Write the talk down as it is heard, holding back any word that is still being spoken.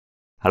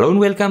Hello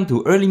and welcome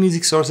to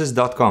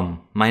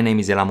earlymusicsources.com. My name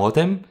is Elam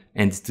Rotem,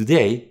 and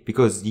today,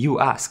 because you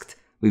asked,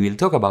 we will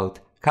talk about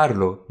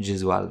Carlo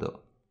Gesualdo.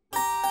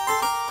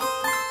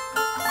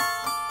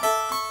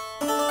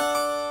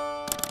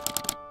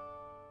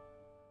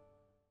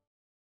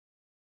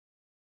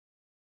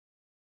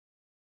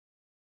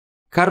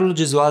 Carlo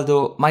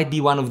Gesualdo might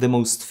be one of the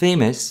most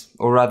famous,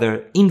 or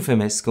rather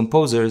infamous,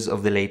 composers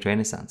of the late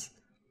Renaissance.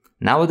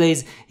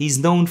 Nowadays, he is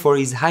known for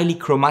his highly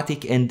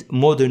chromatic and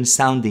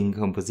modern-sounding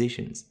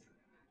compositions.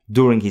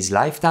 During his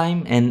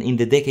lifetime and in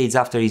the decades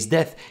after his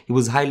death, he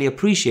was highly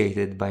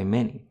appreciated by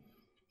many.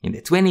 In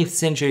the 20th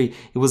century,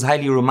 he was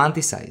highly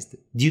romanticized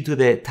due to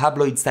the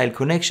tabloid-style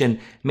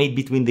connection made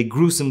between the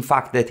gruesome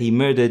fact that he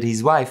murdered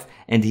his wife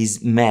and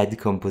his mad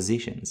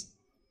compositions.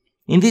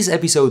 In this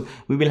episode,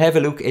 we will have a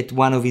look at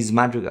one of his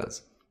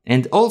madrigals,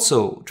 and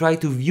also try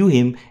to view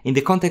him in the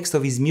context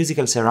of his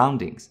musical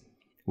surroundings.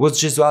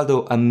 Was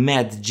Gesualdo a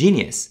mad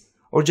genius,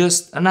 or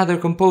just another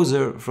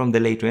composer from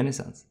the late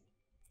Renaissance?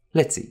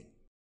 Let's see.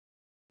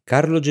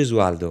 Carlo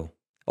Gesualdo,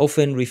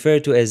 often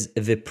referred to as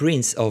the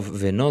Prince of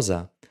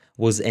Venosa,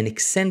 was an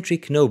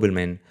eccentric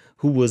nobleman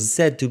who was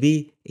said to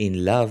be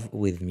in love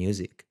with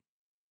music.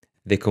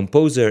 The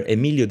composer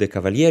Emilio de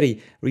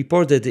Cavalieri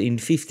reported in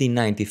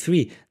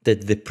 1593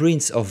 that the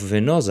Prince of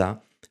Venosa,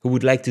 who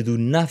would like to do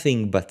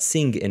nothing but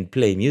sing and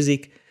play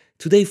music,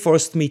 today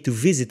forced me to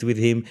visit with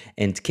him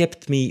and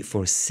kept me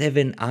for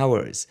 7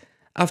 hours.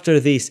 After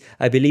this,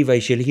 I believe I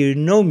shall hear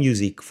no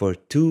music for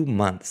 2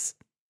 months.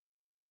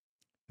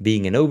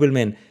 Being a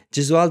nobleman,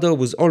 Gesualdo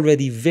was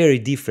already very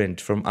different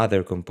from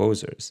other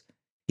composers.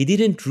 He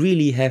didn't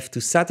really have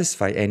to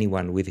satisfy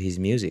anyone with his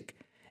music,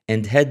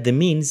 and had the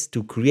means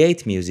to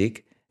create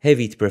music, have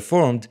it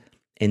performed,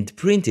 and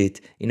print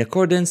it in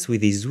accordance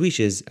with his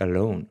wishes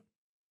alone.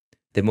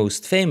 The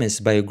most famous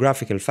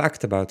biographical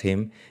fact about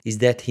him is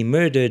that he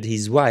murdered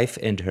his wife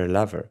and her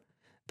lover,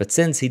 but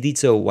since he did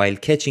so while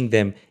catching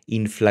them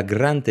in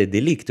flagrante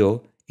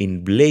delicto,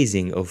 in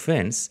blazing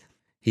offense,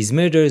 his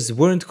murders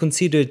weren't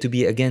considered to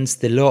be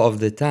against the law of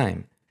the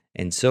time,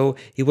 and so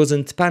he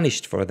wasn't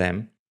punished for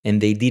them,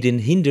 and they didn't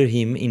hinder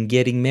him in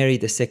getting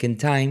married a second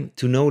time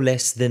to no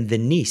less than the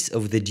niece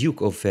of the Duke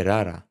of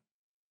Ferrara.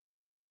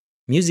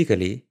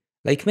 Musically,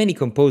 like many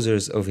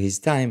composers of his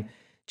time,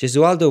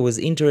 Gesualdo was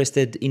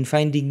interested in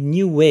finding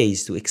new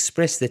ways to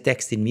express the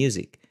text in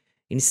music,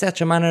 in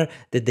such a manner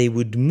that they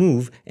would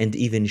move and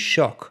even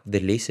shock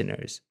the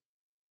listeners.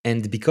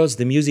 And because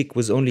the music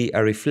was only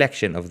a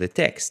reflection of the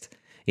text,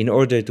 in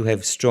order to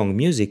have strong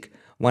music,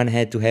 one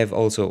had to have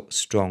also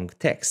strong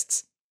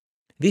texts.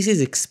 This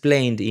is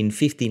explained in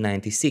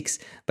 1596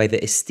 by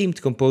the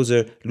esteemed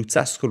composer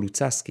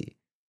Luzzasco-Luzzaschi,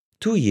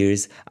 2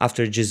 years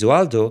after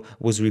Gesualdo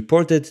was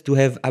reported to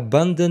have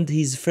abandoned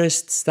his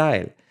first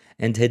style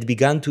and had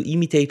begun to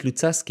imitate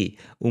Luzzaschi,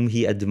 whom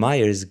he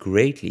admires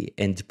greatly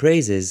and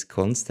praises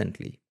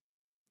constantly.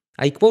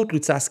 I quote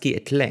Luzzaschi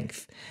at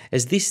length,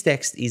 as this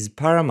text is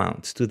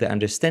paramount to the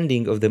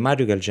understanding of the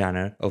madrigal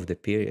genre of the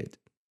period.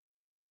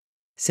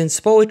 Since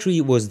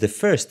poetry was the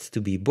first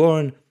to be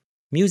born,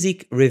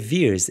 music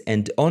reveres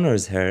and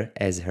honors her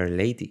as her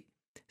lady.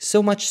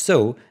 So much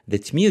so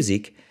that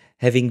music,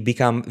 having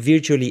become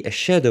virtually a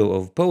shadow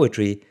of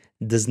poetry,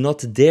 does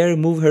not dare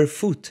move her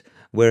foot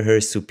where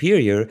her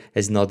superior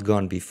has not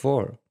gone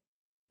before.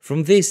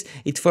 From this,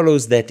 it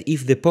follows that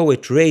if the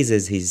poet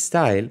raises his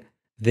style,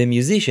 the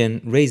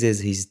musician raises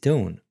his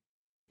tone.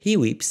 He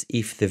weeps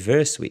if the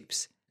verse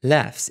weeps,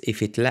 laughs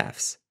if it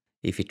laughs.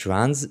 If it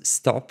runs,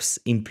 stops,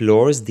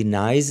 implores,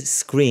 denies,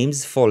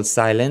 screams, falls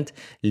silent,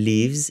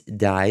 lives,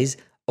 dies,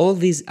 all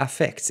these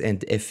affects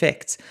and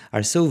effects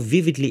are so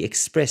vividly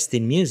expressed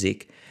in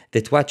music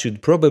that what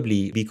should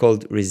probably be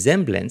called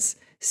resemblance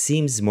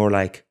seems more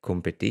like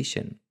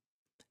competition.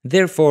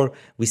 Therefore,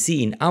 we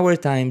see in our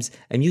times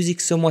a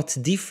music somewhat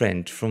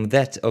different from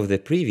that of the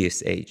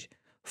previous age,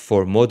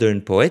 for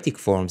modern poetic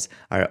forms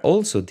are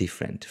also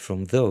different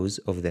from those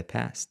of the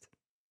past.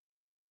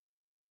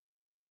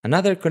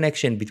 Another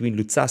connection between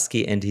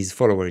Luzzaschi and his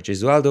follower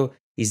Gesualdo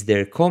is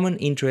their common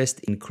interest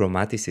in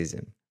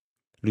chromaticism.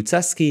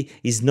 Luzzaschi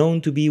is known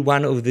to be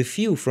one of the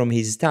few from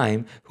his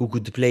time who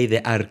could play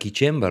the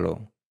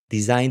archicembalo,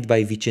 designed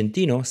by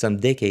Vicentino some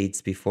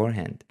decades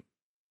beforehand.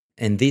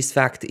 And this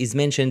fact is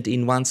mentioned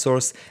in one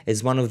source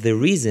as one of the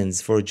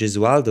reasons for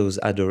Gesualdo's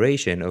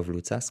adoration of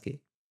Luzzaschi.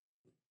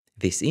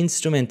 This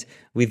instrument,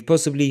 with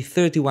possibly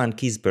 31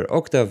 keys per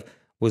octave,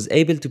 was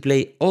able to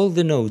play all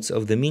the notes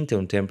of the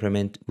mean-tone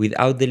temperament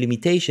without the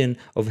limitation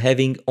of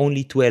having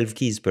only 12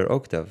 keys per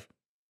octave.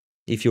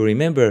 If you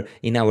remember,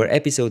 in our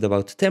episode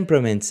about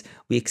temperaments,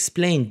 we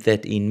explained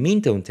that in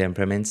mean-tone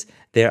temperaments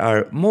there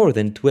are more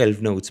than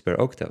 12 notes per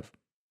octave,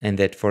 and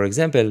that, for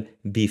example,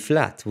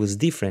 B-flat was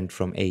different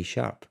from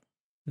A-sharp.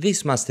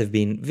 This must have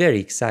been very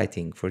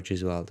exciting for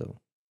Gesualdo.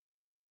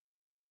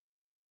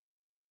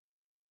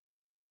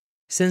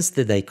 Since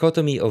the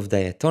dichotomy of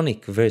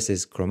diatonic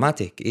versus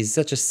chromatic is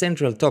such a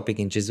central topic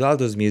in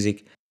Gesualdo's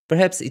music,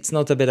 perhaps it's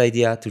not a bad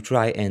idea to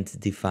try and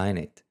define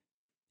it.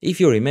 If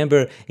you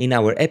remember, in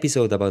our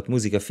episode about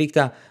musica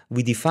ficta,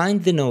 we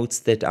defined the notes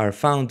that are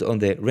found on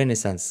the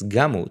Renaissance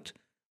gamut,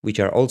 which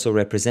are also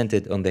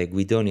represented on the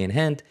Guidonian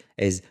hand,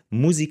 as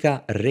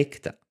musica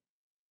recta.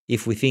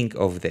 If we think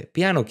of the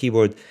piano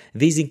keyboard,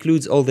 this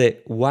includes all the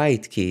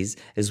white keys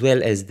as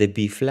well as the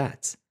B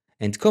flats,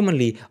 and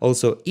commonly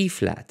also E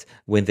flat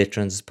when the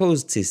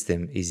transposed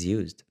system is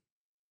used.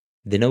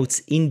 The notes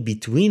in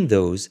between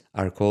those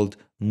are called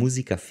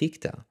musica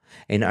ficta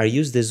and are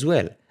used as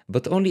well,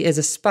 but only as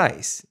a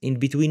spice in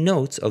between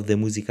notes of the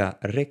musica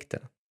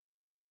recta.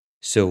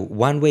 So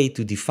one way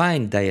to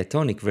define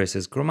diatonic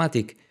versus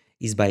chromatic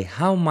is by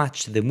how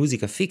much the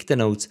musica ficta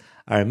notes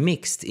are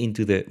mixed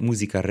into the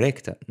musica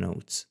recta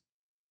notes.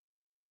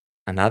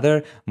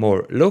 Another,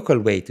 more local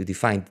way to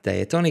define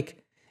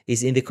diatonic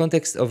is in the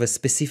context of a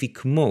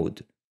specific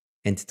mode,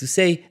 and to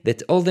say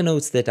that all the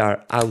notes that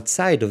are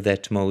outside of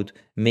that mode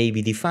may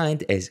be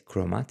defined as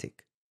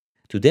chromatic.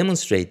 To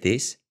demonstrate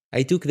this,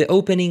 I took the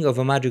opening of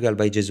a madrigal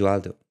by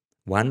Gesualdo,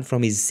 one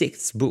from his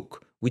 6th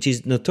book, which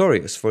is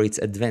notorious for its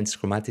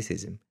advanced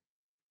chromaticism,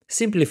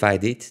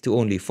 simplified it to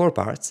only 4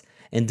 parts,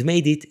 and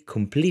made it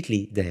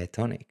completely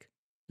diatonic.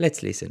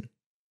 Let's listen.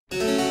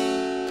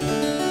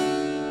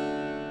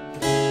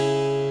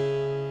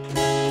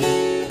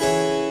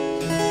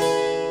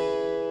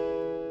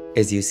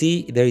 As you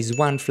see, there is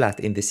one flat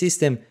in the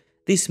system.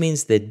 This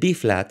means that B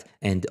flat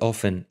and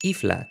often E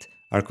flat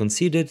are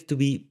considered to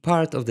be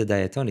part of the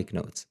diatonic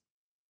notes.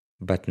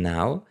 But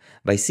now,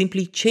 by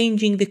simply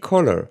changing the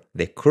color,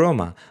 the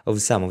chroma,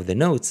 of some of the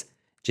notes,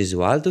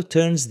 Gesualdo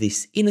turns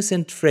this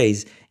innocent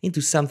phrase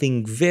into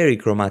something very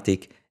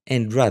chromatic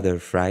and rather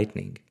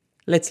frightening.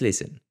 Let's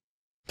listen.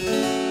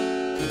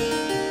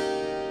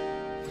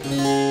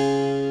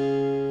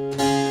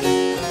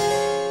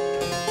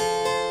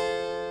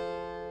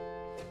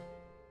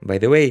 By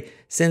the way,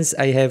 since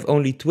I have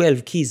only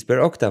 12 keys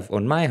per octave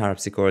on my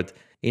harpsichord,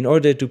 in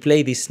order to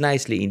play this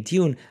nicely in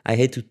tune, I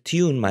had to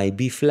tune my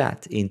B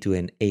flat into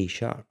an A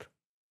sharp.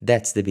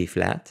 That's the B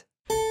flat.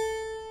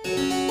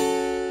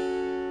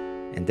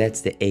 And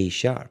that's the A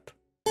sharp.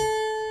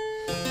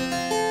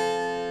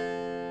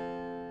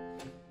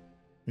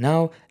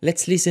 Now,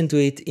 let's listen to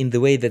it in the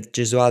way that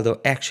Gesualdo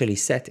actually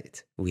set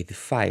it, with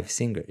 5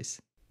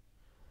 singers.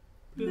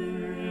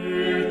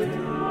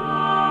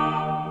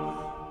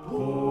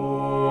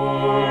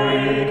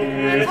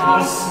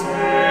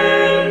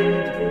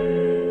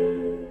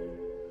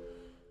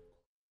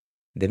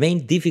 The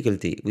main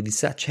difficulty with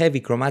such heavy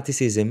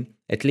chromaticism,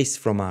 at least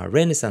from a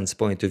Renaissance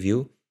point of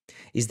view,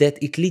 is that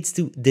it leads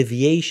to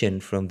deviation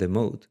from the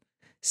mode,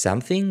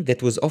 something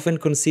that was often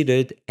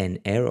considered an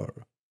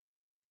error.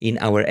 In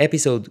our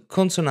episode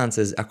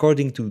Consonances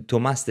according to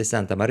Tomás de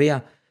Santa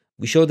Maria,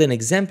 we showed an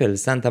example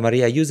Santa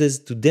Maria uses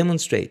to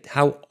demonstrate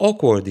how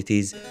awkward it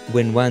is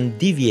when one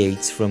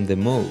deviates from the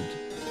mode.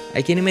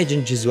 I can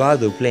imagine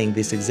Gesualdo playing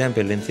this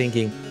example and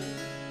thinking,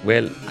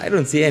 well, I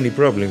don't see any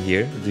problem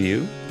here, do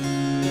you?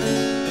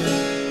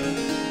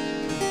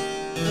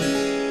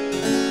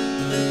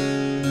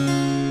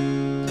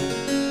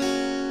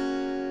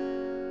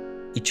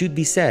 It should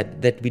be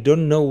said that we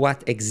don't know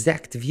what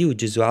exact view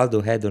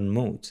Gesualdo had on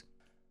modes.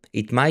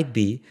 It might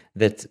be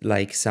that,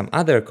 like some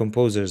other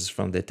composers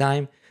from the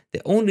time,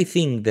 the only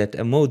thing that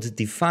a mode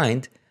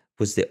defined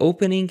was the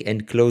opening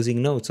and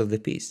closing notes of the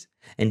piece,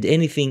 and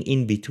anything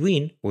in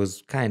between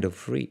was kind of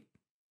free.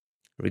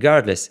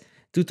 Regardless,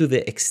 due to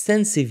the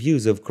extensive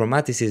use of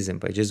chromaticism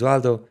by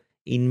Gesualdo,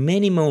 in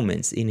many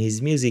moments in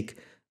his music,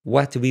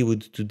 what we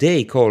would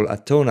today call a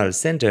tonal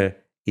center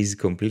is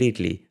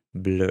completely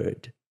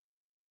blurred.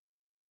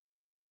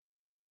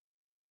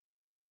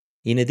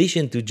 In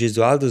addition to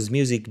Gesualdo's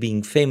music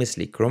being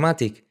famously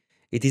chromatic,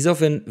 it is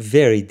often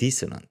very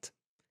dissonant,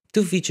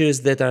 2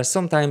 features that are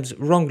sometimes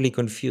wrongly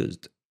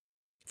confused.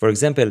 For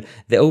example,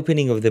 the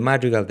opening of the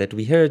madrigal that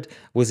we heard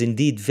was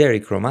indeed very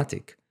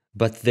chromatic,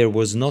 but there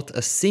was not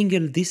a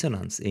single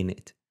dissonance in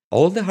it.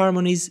 All the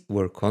harmonies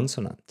were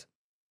consonant.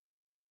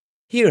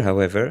 Here,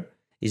 however,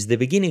 is the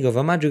beginning of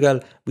a madrigal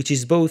which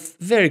is both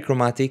very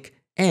chromatic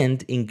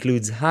and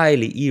includes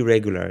highly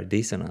irregular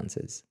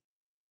dissonances.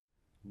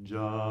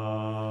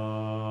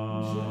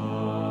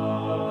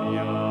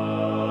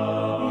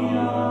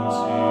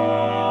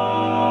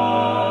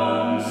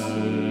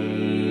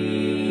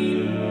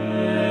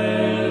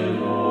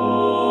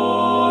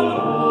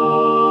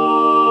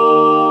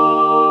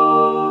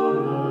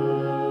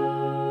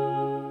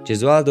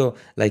 Gesualdo,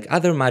 like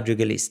other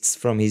madrigalists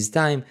from his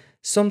time,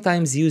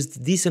 sometimes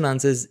used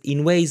dissonances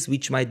in ways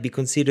which might be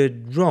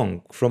considered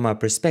wrong from a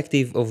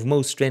perspective of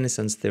most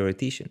Renaissance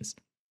theoreticians,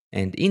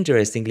 and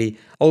interestingly,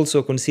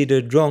 also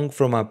considered wrong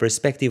from a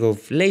perspective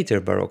of later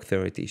Baroque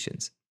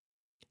theoreticians.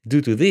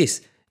 Due to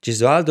this,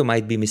 Gesualdo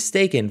might be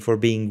mistaken for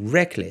being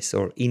reckless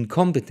or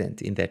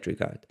incompetent in that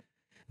regard.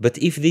 But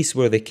if this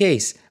were the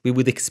case, we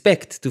would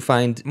expect to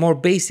find more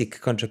basic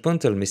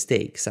contrapuntal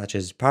mistakes, such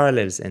as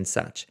parallels and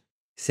such.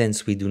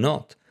 Since we do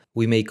not,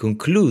 we may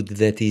conclude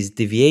that his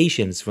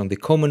deviations from the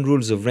common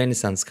rules of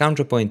Renaissance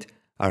counterpoint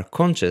are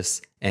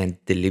conscious and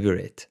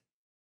deliberate.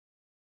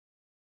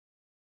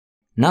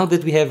 Now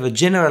that we have a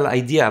general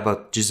idea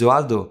about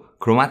Gesualdo,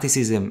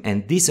 chromaticism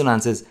and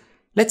dissonances,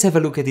 let's have a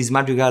look at his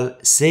madrigal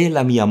Se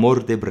la mia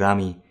morte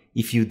brami,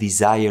 if you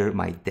desire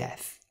my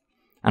death.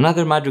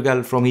 Another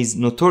madrigal from his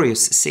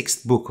notorious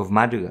sixth book of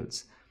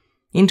madrigals.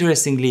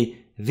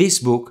 Interestingly, this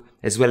book,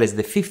 as well as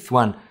the fifth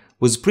one,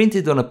 was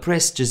printed on a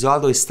press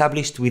Gesualdo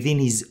established within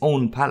his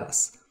own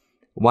palace.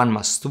 One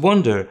must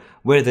wonder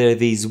whether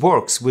these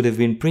works would have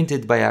been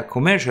printed by a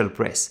commercial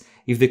press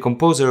if the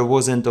composer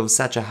wasn't of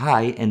such a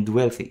high and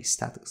wealthy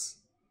status.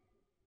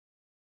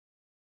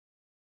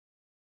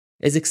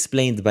 As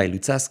explained by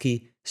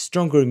Luzzaschi,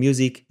 stronger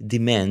music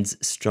demands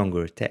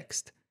stronger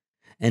text.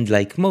 And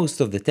like most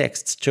of the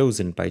texts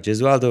chosen by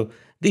Gesualdo,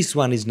 this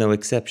one is no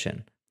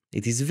exception.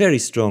 It is very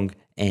strong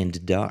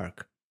and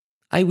dark.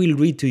 I will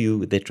read to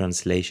you the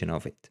translation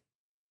of it.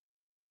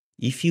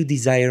 If you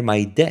desire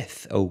my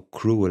death, O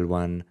cruel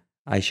one,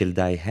 I shall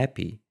die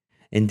happy,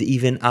 and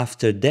even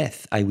after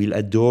death I will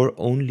adore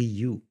only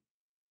you.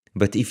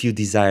 But if you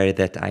desire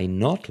that I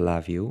not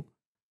love you,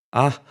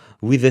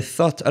 with the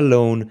thought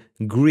alone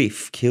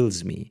grief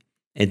kills me,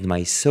 and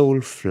my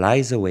soul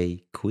flies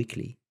away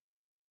quickly.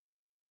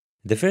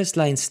 The first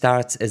line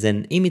starts as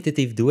an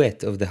imitative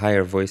duet of the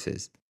higher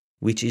voices,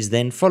 which is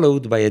then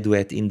followed by a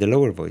duet in the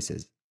lower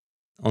voices.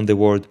 On the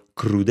word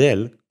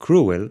crudel,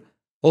 cruel,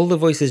 all the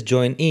voices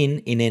join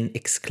in an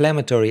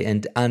exclamatory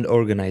and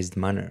unorganized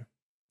manner.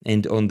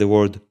 And on the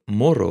word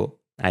moro,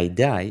 I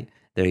die,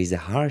 there is a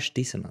harsh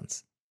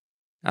dissonance.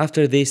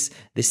 After this,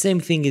 the same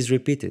thing is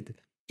repeated.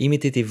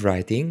 Imitative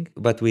writing,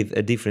 but with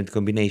a different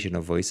combination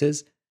of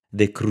voices.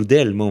 The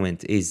crudel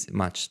moment is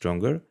much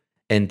stronger,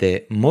 and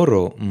the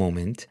moro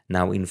moment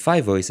now in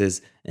 5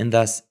 voices, and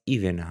thus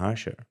even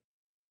harsher.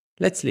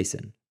 Let's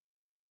listen.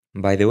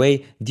 By the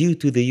way, due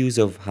to the use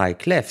of high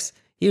clefs,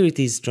 here it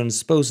is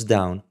transposed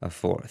down a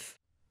fourth.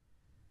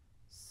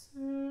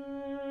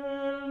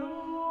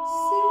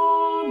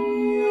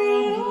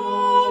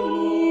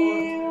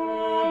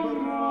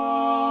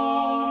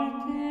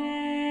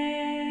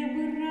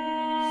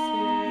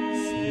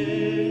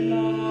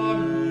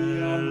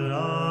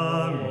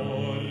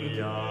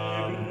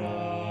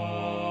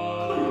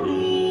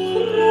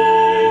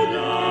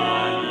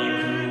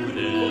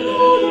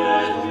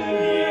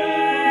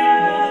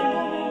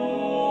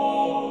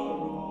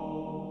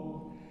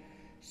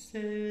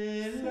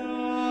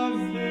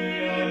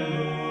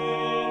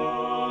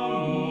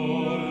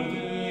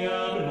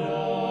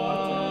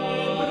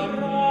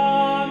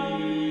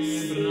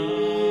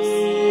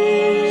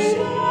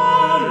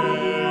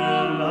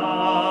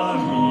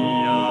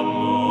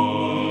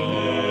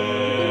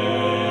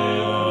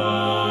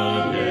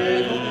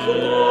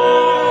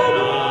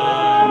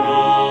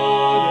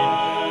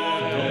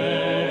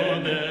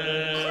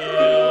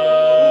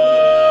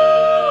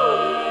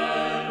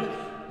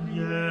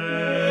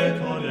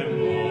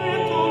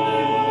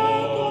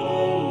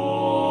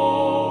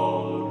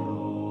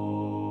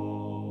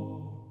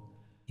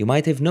 You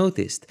might have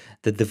noticed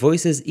that the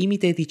voices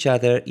imitate each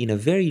other in a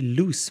very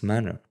loose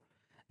manner,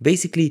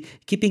 basically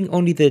keeping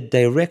only the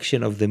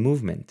direction of the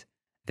movement.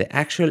 The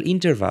actual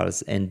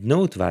intervals and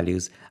note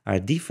values are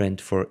different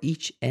for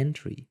each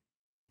entry.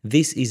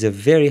 This is a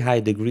very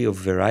high degree of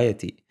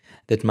variety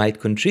that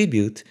might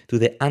contribute to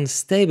the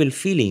unstable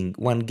feeling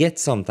one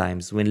gets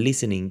sometimes when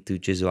listening to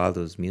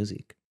Gesualdo's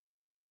music.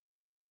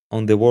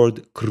 On the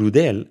word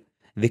crudel,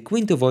 the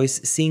quinto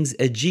voice sings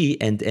a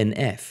G and an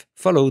F,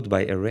 followed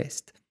by a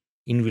rest.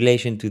 In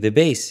relation to the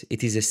bass,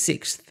 it is a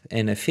sixth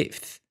and a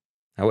fifth.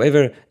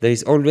 However, there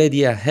is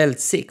already a held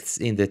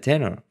sixth in the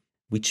tenor,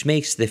 which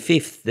makes the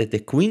fifth that the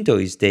quinto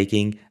is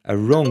taking a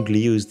wrongly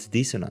used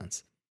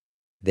dissonance.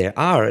 There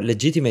are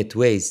legitimate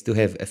ways to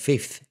have a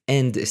fifth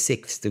and a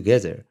sixth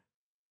together,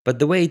 but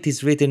the way it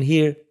is written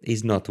here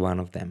is not one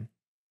of them.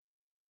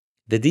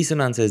 The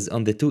dissonances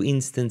on the 2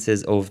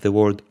 instances of the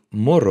word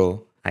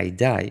moro, I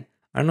die,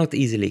 are not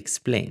easily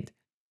explained.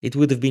 It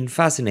would have been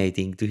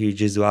fascinating to hear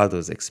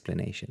Gesualdo's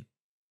explanation.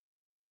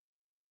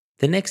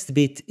 The next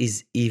bit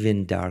is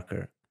even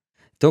darker,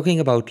 talking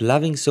about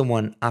loving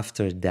someone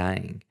after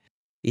dying.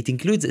 It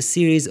includes a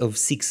series of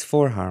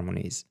 6/4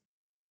 harmonies.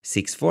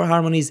 6/4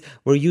 harmonies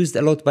were used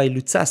a lot by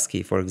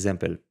Luzzaschi, for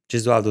example,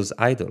 Gesualdo's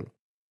idol.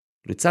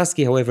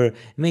 Luzzaschi, however,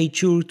 made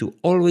sure to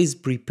always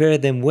prepare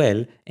them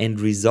well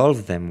and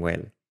resolve them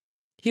well.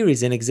 Here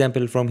is an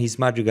example from his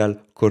madrigal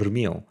Cor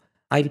mio.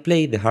 I'll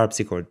play the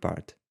harpsichord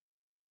part.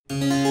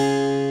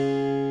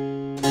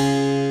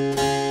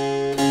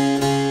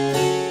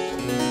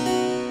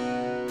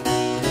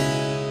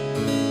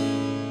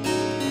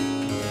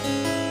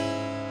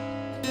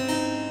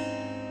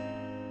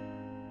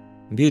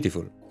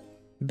 Beautiful.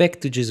 Back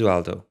to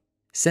Gesualdo.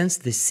 Since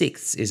the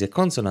sixth is a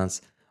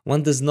consonance,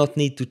 one does not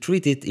need to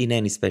treat it in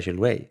any special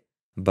way.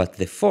 But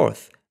the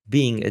fourth,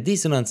 being a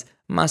dissonance,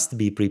 must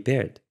be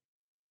prepared.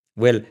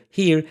 Well,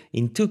 here,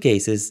 in 2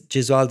 cases,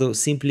 Gesualdo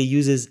simply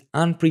uses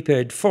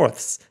unprepared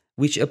fourths,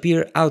 which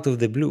appear out of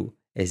the blue,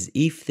 as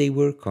if they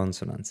were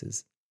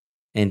consonances.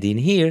 And in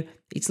here,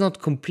 it's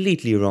not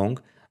completely wrong,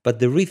 but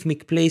the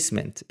rhythmic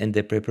placement and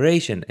the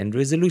preparation and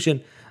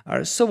resolution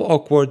are so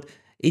awkward,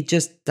 it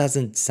just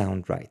doesn't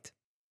sound right.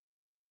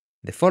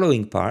 The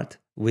following part,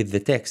 with the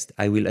text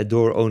 "I will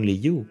adore only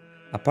you,"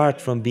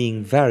 apart from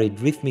being varied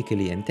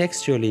rhythmically and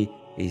textually,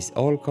 is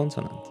all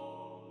consonant.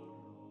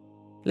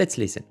 Let's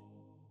listen.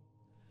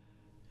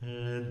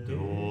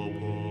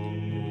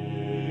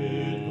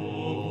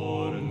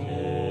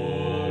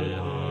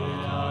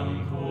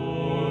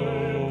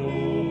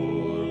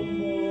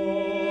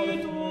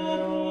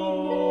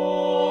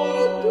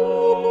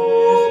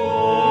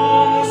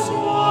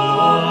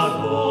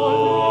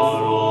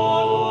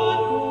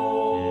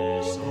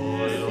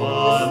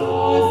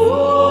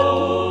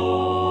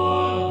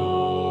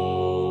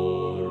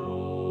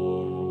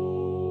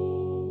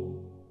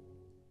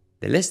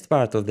 The last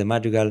part of the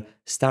madrigal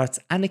starts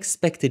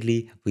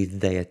unexpectedly with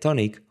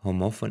diatonic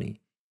homophony,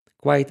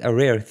 quite a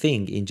rare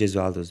thing in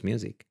Gesualdo's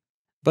music.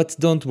 But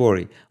don't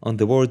worry, on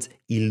the words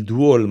 "il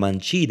duol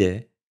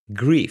m'uccide,"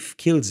 grief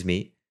kills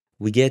me,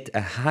 we get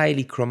a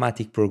highly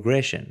chromatic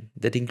progression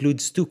that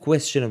includes two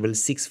questionable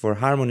 6/4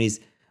 harmonies,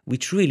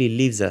 which really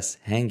leaves us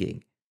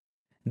hanging.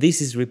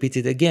 This is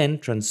repeated again,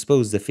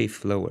 transposed a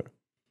fifth lower.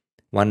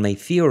 One may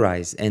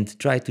theorize and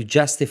try to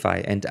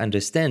justify and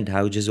understand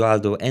how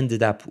Gesualdo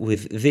ended up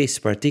with this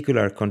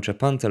particular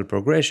contrapuntal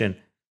progression,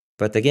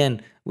 but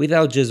again,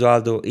 without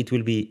Gesualdo it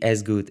will be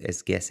as good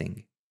as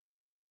guessing.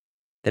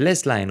 The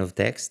last line of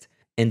text,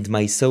 "and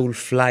my soul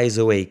flies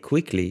away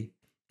quickly,"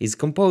 is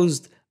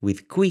composed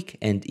with quick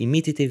and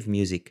imitative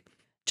music,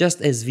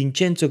 just as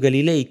Vincenzo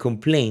Galilei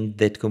complained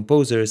that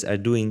composers are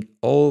doing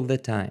all the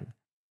time.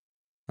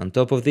 On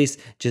top of this,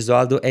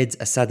 Gesualdo adds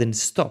a sudden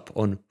stop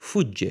on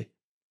fugge,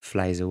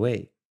 flies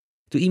away,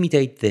 to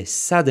imitate the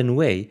sudden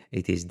way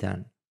it is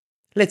done.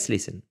 Let's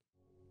listen.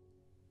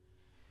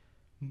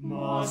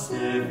 Ma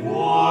se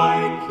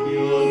vuoi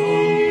ch'io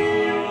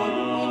non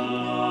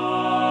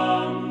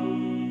ami,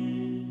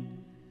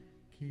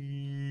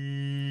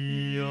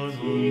 ch'io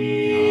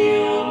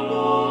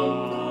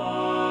non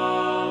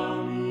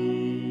ami,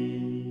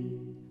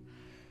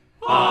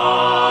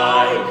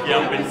 ai chi ha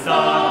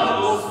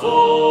pensato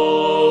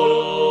solo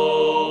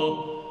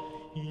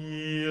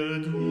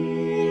il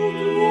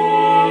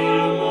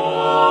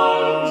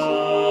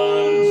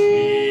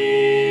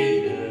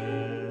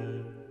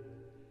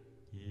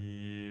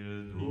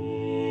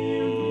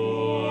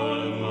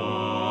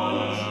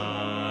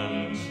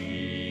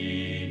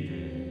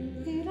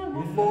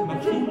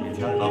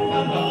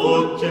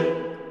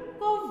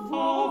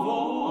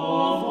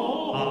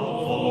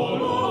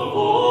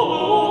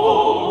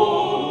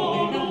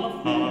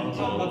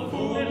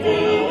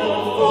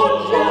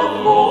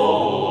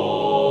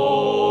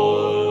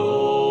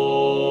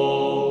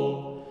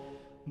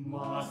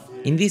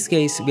In this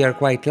case, we are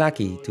quite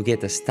lucky to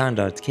get a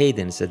standard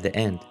cadence at the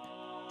end.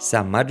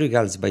 Some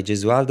madrigals by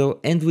Gesualdo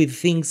end with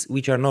things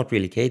which are not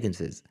really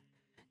cadences.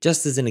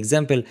 Just as an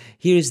example,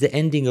 here is the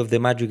ending of the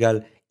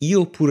madrigal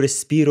 "Io pur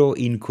respiro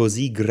in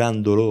così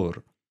gran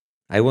dolor."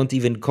 I won't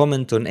even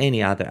comment on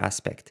any other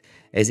aspect,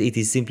 as it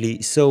is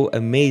simply so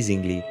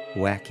amazingly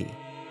wacky.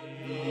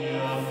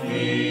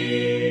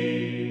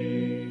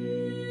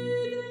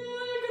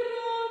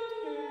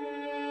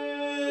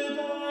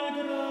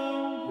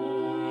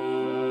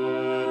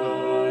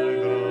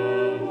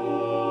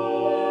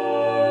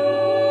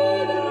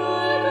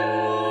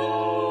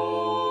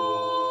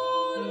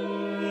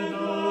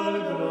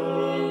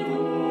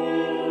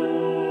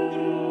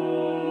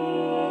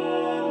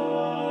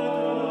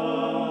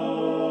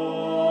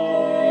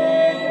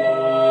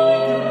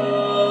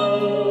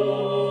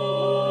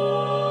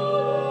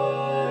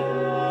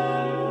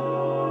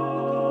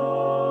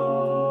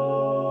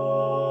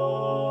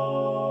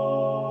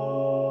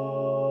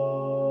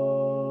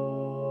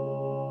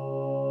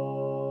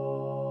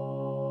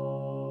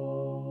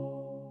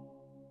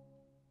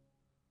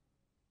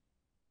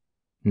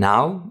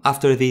 Now,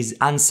 after these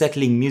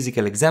unsettling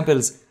musical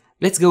examples,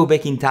 let's go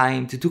back in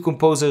time to two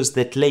composers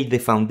that laid the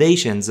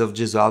foundations of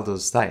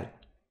Gesualdo's style,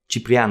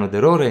 Cipriano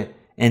de Rore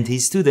and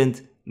his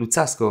student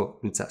Luzzasco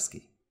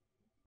Luzzaschi.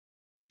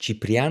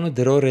 Cipriano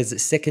de Rore's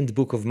second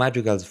book of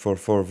madrigals for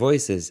four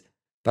voices,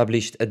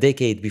 published a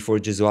decade before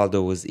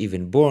Gesualdo was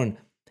even born,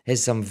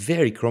 has some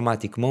very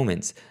chromatic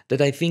moments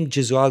that I think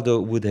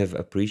Gesualdo would have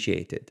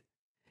appreciated.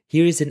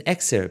 Here is an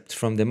excerpt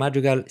from the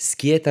madrigal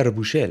Schiettar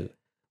Buscel,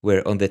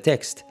 where on the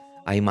text,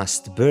 "I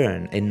must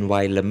burn, and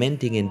while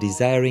lamenting and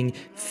desiring,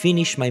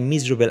 finish my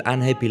miserable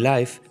unhappy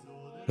life,"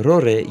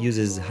 Rore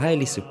uses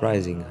highly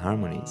surprising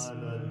harmonies.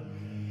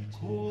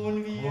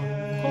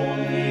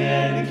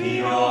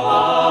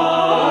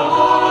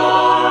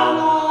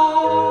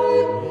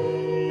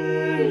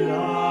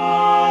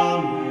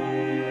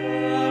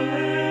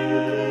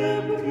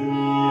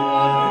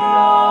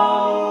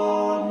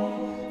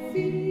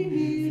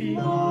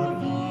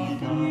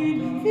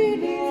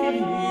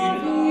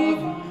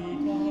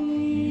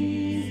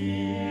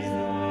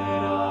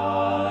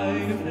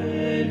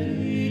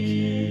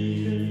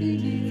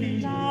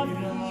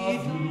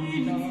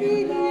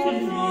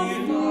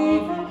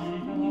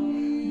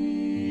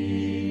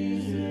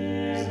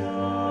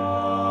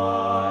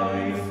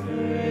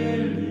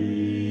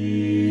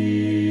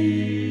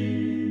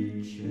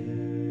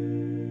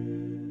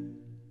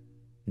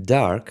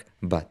 dark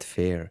but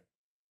fair.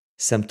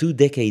 Some 2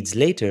 decades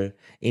later,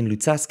 in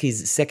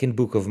Luzzaschi's second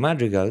book of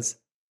madrigals,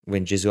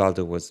 when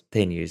Gesualdo was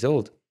 10 years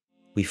old,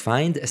 we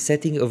find a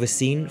setting of a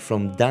scene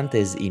from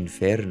Dante's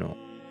Inferno.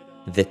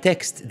 The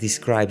text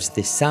describes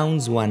the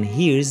sounds one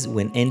hears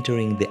when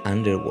entering the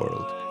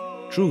underworld.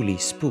 Truly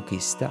spooky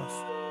stuff.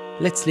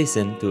 Let's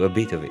listen to a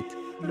bit of it.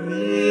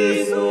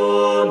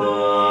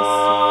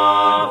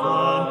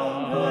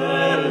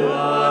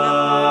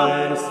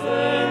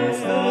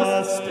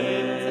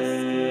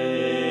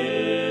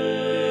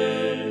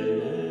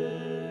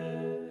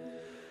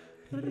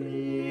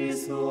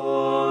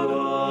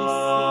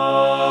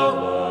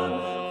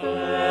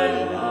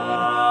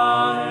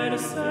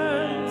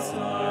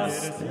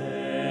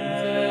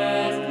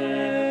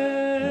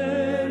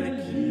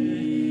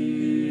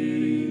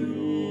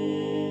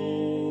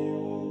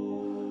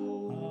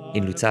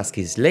 In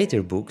Luzzaschi's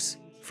later books,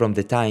 from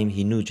the time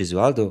he knew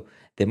Gesualdo,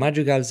 the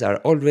madrigals are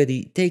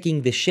already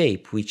taking the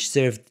shape which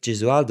served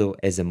Gesualdo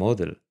as a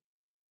model.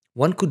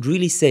 One could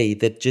really say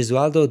that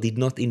Gesualdo did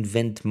not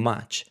invent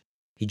much.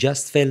 He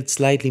just felt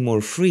slightly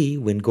more free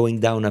when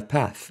going down a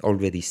path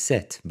already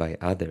set by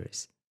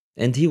others.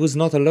 And he was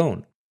not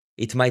alone.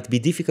 It might be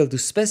difficult to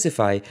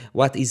specify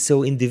what is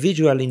so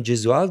individual in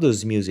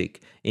Gesualdo's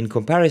music in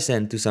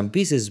comparison to some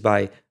pieces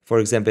by, for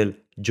example,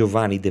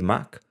 Giovanni de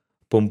Mac,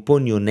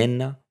 Pomponio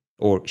Nenna,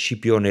 or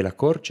Scipione La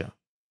Corcia.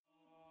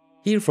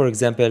 Here, for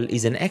example,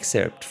 is an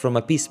excerpt from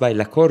a piece by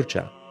La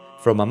Corcia,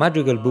 from a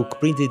madrigal book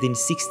printed in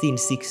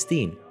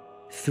 1616,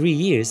 3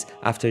 years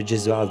after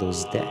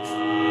Gesualdo's death.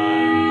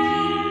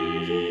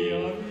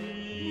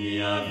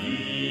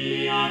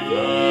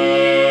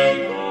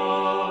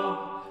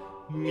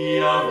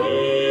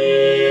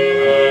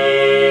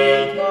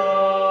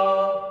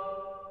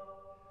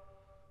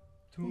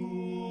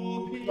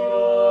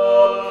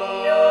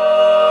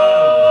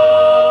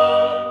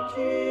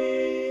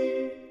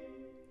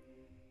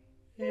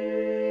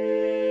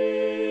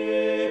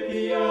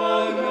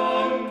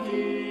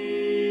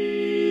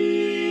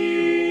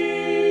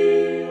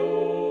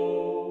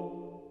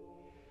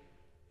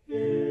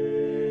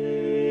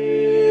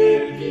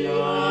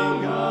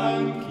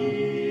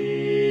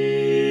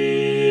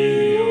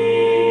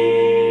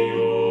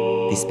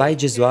 Despite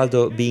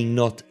Gesualdo being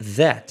not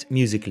that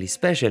musically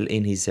special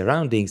in his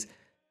surroundings,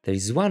 there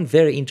is one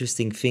very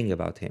interesting thing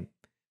about him.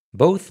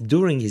 Both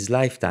during his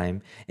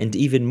lifetime and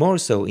even more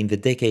so in the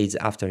decades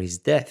after his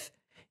death,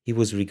 he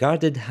was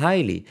regarded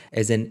highly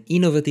as an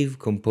innovative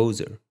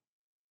composer.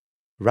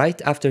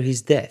 Right after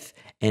his death,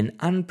 an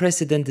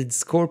unprecedented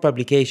score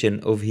publication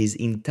of his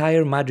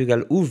entire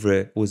madrigal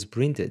oeuvre was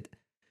printed.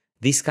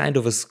 This kind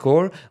of a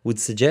score would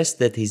suggest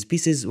that his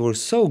pieces were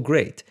so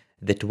great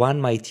that one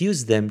might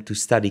use them to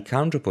study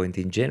counterpoint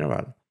in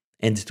general,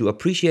 and to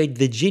appreciate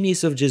the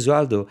genius of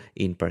Gesualdo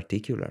in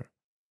particular.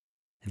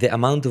 The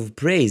amount of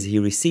praise he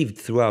received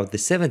throughout the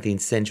 17th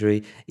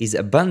century is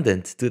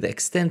abundant to the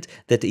extent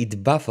that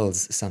it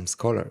baffles some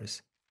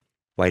scholars.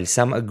 While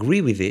some agree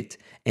with it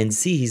and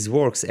see his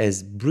works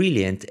as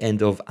brilliant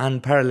and of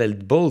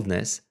unparalleled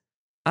boldness,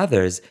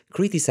 others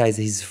criticize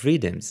his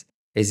freedoms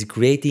as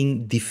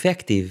creating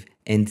defective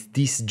and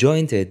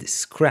disjointed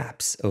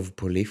scraps of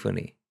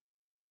polyphony.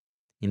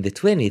 In the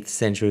 20th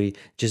century,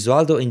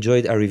 Gesualdo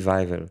enjoyed a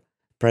revival,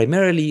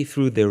 primarily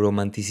through the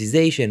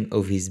romanticization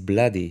of his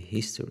bloody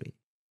history.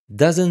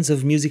 Dozens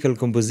of musical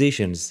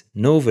compositions,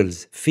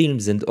 novels,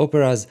 films and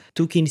operas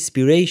took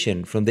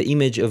inspiration from the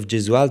image of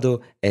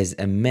Gesualdo as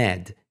a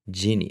mad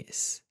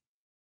genius.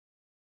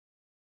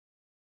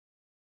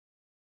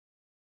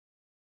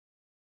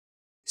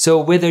 So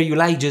whether you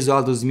like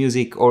Gesualdo's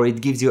music or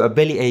it gives you a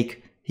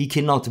bellyache, he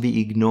cannot be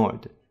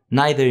ignored,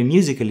 neither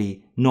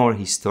musically nor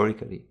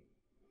historically.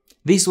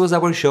 This was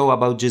our show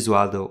about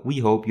Gesualdo. We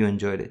hope you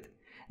enjoyed it.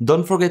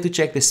 Don't forget to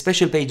check the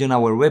special page on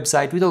our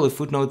website with all the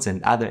footnotes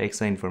and other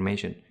extra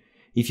information.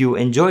 If you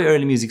enjoy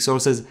early music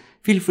sources,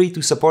 feel free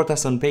to support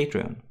us on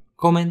Patreon.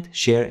 Comment,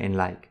 share and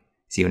like.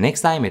 See you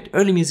next time at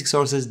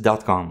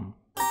earlymusicsources.com.